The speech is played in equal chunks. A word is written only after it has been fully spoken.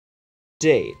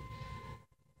update.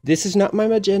 This is not my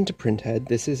magenta printhead.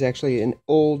 This is actually an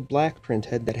old black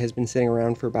printhead that has been sitting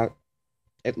around for about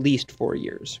at least 4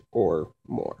 years or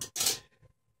more.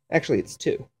 Actually, it's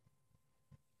 2.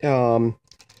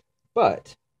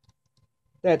 But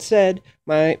that said,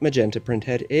 my magenta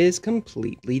printhead is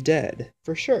completely dead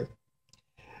for sure.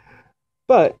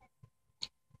 But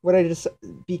what I just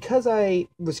because I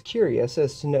was curious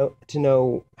as to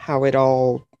know how it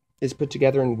all is put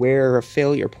together and where a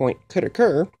failure point could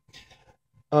occur,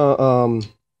 I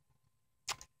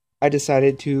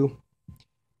decided to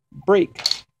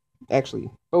break,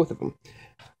 actually, both of them,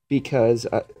 because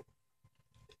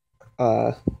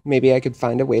maybe I could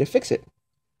find a way to fix it.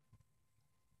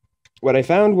 What I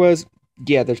found was,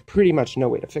 yeah, there's pretty much no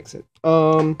way to fix it.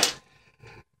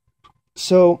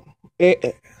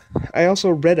 I also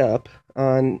read up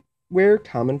on where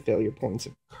common failure points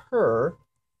occur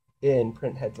in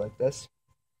printheads like this.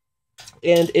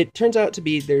 And it turns out to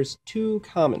be there's 2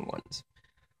 common ones.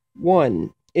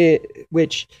 One,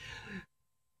 which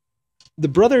the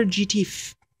brother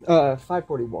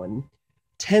GT-541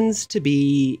 tends to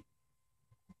be,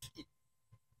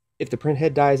 if the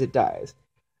printhead dies, it dies.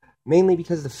 Mainly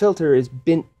because the filter is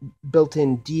built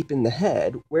in deep in the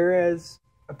head, whereas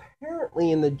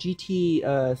apparently in the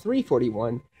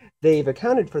GT-341, they've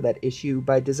accounted for that issue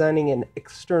by designing an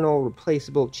external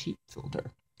replaceable cheap filter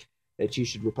that you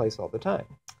should replace all the time.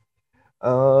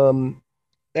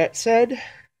 That said,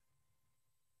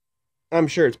 I'm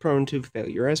sure it's prone to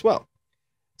failure as well.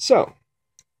 So,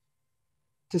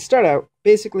 to start out,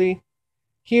 basically,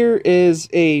 here is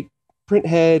a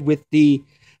printhead with the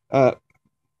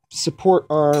support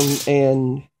arm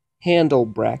and handle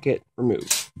bracket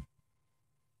removed.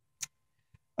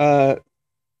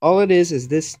 All it is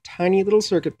this tiny little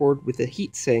circuit board with a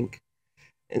heat sink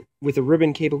and with a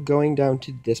ribbon cable going down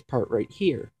to this part right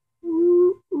here.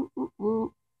 Come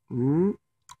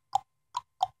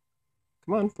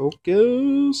on,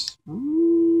 focus.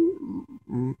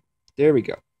 There we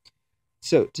go.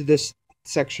 So, to this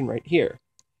section right here.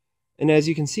 And as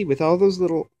you can see, with all those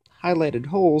little highlighted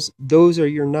holes, those are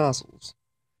your nozzles.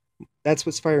 That's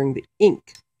what's firing the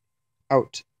ink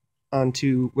out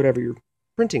onto whatever you're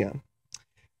printing on.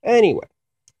 Anyway,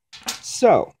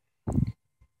 so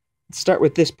let's start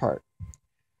with this part.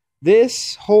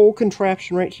 This whole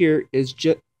contraption right here is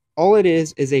just all it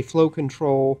is a flow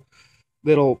control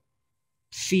little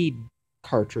feed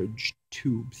cartridge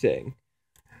tube thing.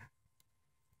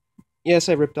 Yes,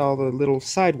 I ripped all the little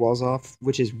sidewalls off,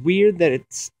 which is weird that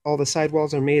all the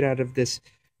sidewalls are made out of this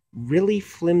really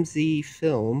flimsy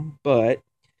film, but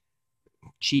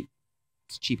cheap.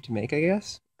 It's cheap to make, I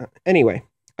guess. Anyway,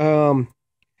 so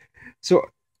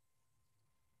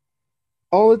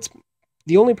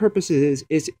the only purpose is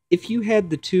if you had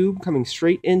the tube coming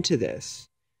straight into this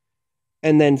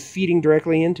and then feeding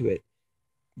directly into it,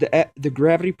 the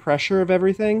gravity pressure of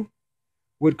everything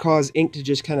would cause ink to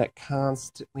just kind of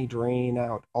constantly drain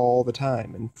out all the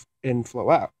time and flow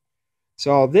out.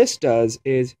 So all this does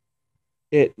is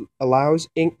it allows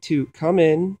ink to come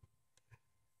in,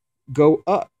 go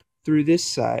up through this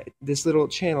side, this little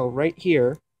channel right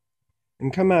here,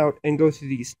 and come out and go through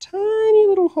these tiny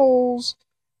little holes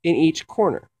in each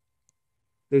corner.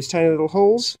 Those tiny little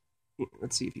holes,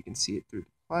 let's see if you can see it through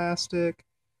the plastic.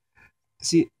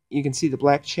 See, you can see the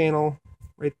black channel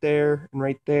right there and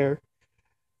right there.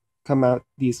 Come out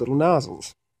these little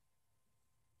nozzles.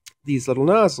 These little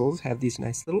nozzles have these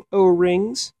nice little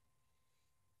O-rings.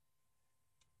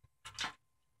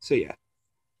 So yeah.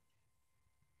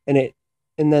 And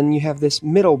then you have this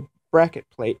middle bracket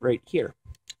plate right here.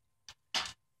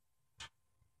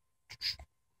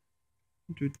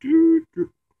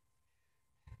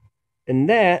 And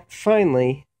that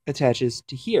finally attaches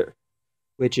to here,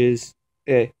 which is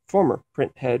a former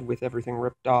printhead with everything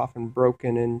ripped off and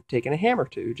broken and taken a hammer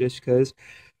to, just because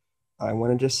I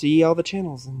wanted to see all the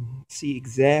channels and see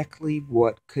exactly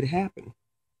what could happen.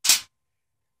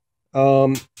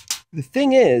 The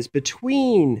thing is,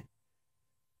 between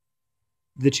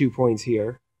the 2 points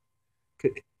here,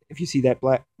 if you see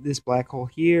this black hole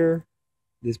here,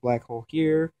 this black hole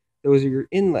here, those are your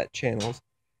inlet channels.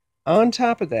 On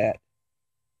top of that,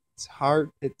 it's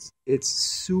hard. It's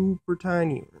super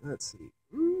tiny. Let's see.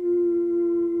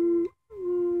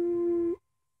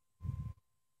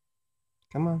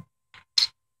 Come on.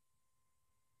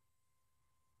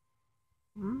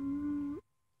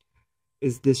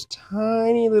 Is this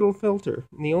tiny little filter.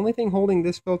 And the only thing holding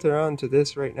this filter onto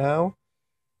this right now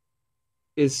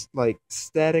is like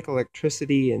static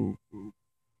electricity and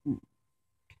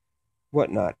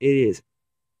whatnot. It is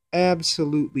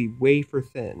absolutely wafer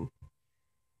thin.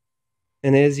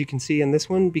 And as you can see on this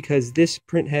one, because this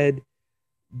print head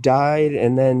died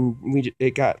and then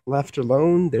it got left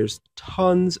alone, there's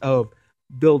tons of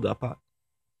buildup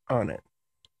on it.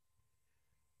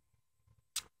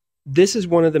 This is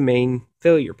one of the main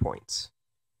failure points.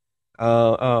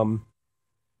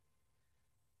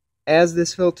 As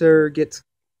this filter gets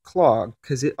clogged,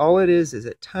 because all it is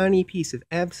a tiny piece of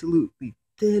absolutely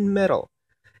thin metal.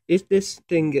 If this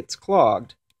thing gets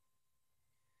clogged,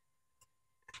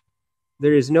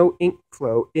 there is no ink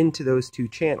flow into those two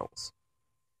channels.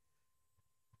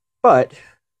 But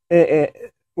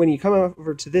when you come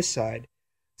over to this side,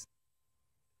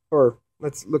 or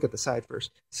let's look at the side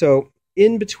first. So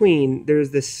in between,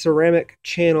 there's this ceramic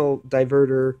channel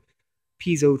diverter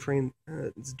piezo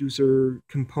transducer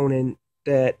component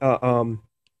that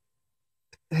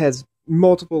has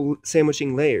multiple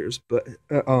sandwiching layers, but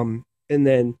and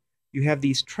then you have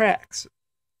these tracks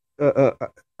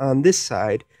on this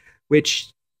side,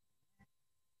 which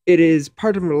it is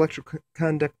part of an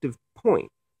electroconductive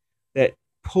point that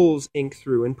pulls ink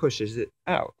through and pushes it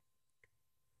out.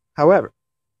 However,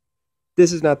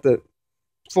 this is not the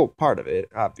full part of it,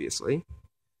 obviously.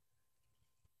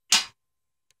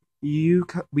 We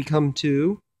come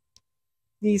to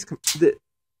these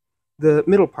the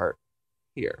middle part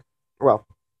here. Well,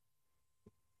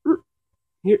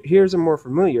 here's a more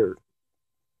familiar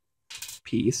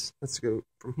piece. Let's go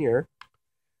from here.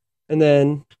 And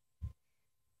then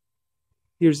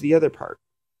here's the other part.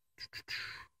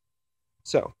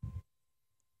 So,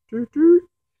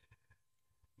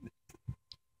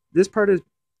 this part is,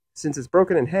 since it's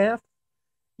broken in half,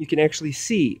 you can actually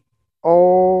see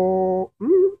all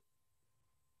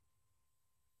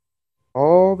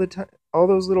the time, all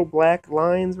those little black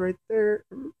lines right there.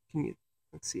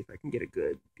 Let's see if I can get a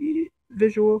good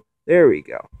visual. There we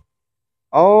go.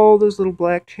 All those little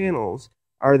black channels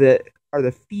are the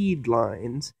feed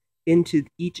lines into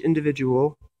each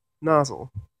individual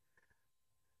nozzle.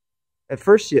 At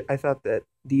first, I thought that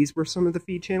these were some of the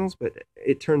feed channels, but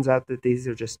it turns out that these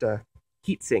are just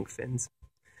heat sink fins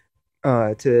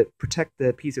to protect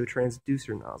the piezo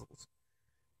transducer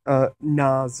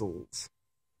nozzles.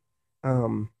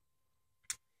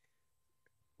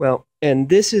 Well, and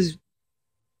this is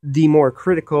the more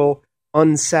critical,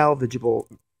 unsalvageable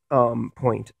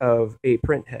point of a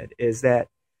print head, is that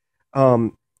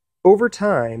over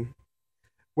time,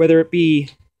 whether it be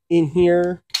in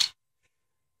here,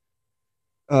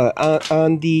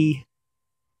 on the,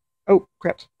 oh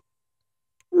crap,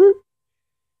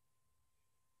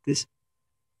 this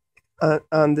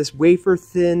on this wafer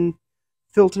thin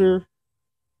filter,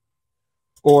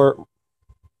 or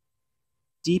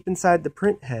deep inside the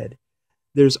print head,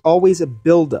 there's always a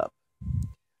buildup.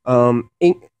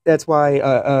 Ink. That's why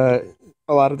a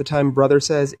lot of the time Brother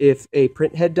says if a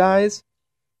print head dies,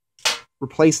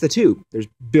 replace the tube. There's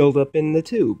buildup in the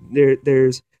tube.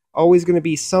 There's always going to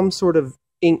be some sort of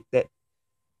ink that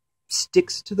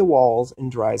sticks to the walls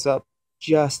and dries up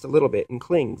just a little bit and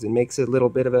clings and makes a little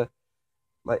bit of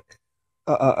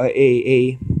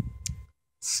a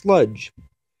sludge.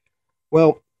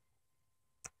 Well,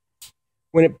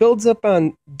 when it builds up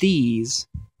on these,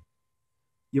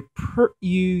 you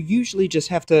usually just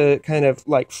have to kind of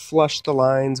like flush the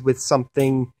lines with some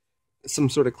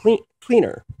sort of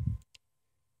cleaner.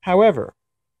 However,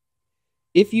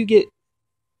 if you get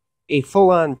a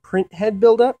full-on print head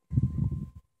buildup,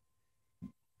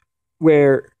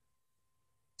 where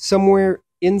somewhere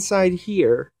inside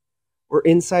here or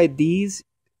inside these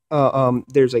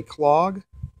there's a clog,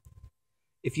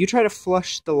 if you try to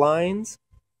flush the lines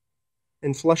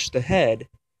and flush the head,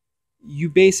 you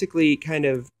basically kind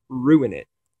of ruin it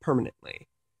permanently.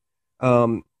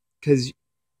 Because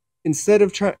instead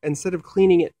of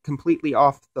cleaning it completely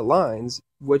off the lines,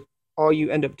 all you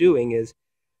end up doing is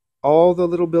all the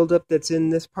little buildup that's in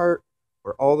this part,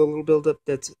 or all the little buildup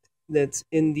that's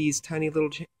in these tiny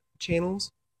little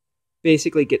channels,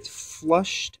 basically gets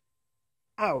flushed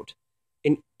out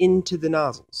and into the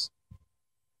nozzles.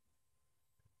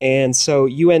 And so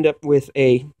you end up with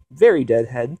a very dead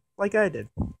head, like I did.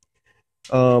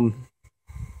 The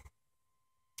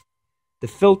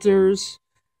filters,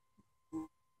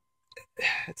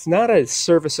 it's not a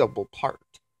serviceable part,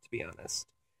 to be honest.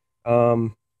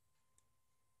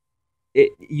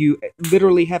 You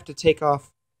literally have to take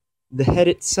off the head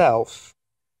itself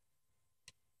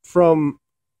from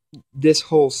this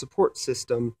whole support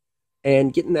system,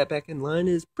 and getting that back in line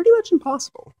is pretty much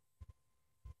impossible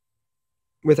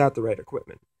without the right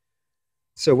equipment.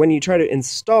 So when you try to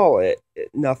install it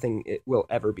will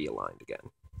ever be aligned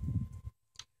again.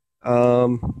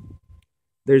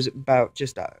 There's about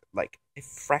just a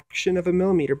fraction of a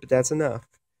millimeter, but that's enough,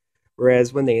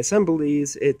 Whereas when they assemble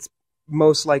these, it's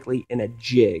most likely in a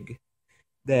jig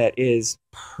that is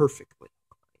perfectly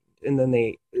aligned,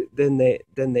 and then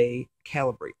they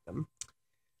calibrate them.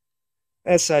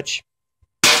 As such,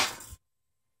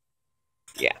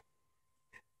 yeah.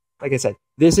 Like I said,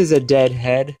 this is a dead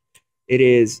head. It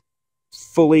is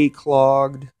fully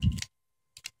clogged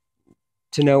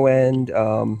to no end.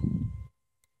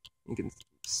 You can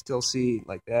still see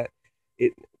like that.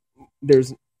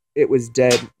 It was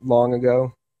dead long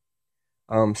ago.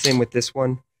 Same with this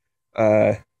one,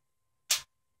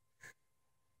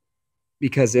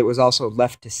 because it was also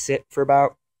left to sit for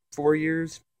about 4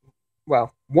 years.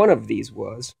 Well, one of these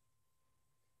was,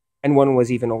 and one was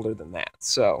even older than that.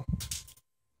 So,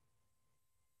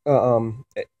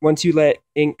 once you let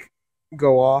ink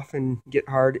go off and get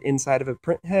hard inside of a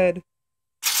print head,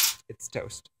 it's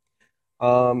toast.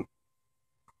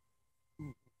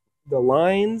 The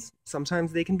lines,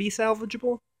 sometimes they can be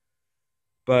salvageable,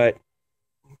 but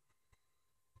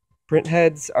print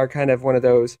heads are kind of one of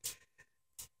those,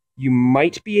 you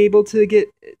might be able to get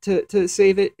to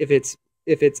save it if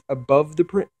it's above the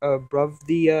print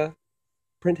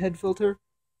head filter.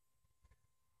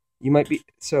 You might be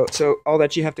so all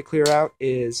that you have to clear out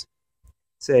is,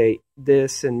 say,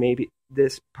 this and maybe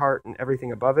this part and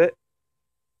everything above it.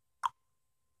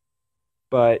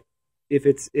 But if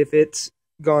it's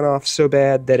gone off so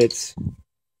bad that it's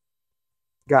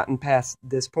gotten past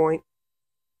this point,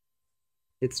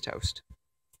 it's toast.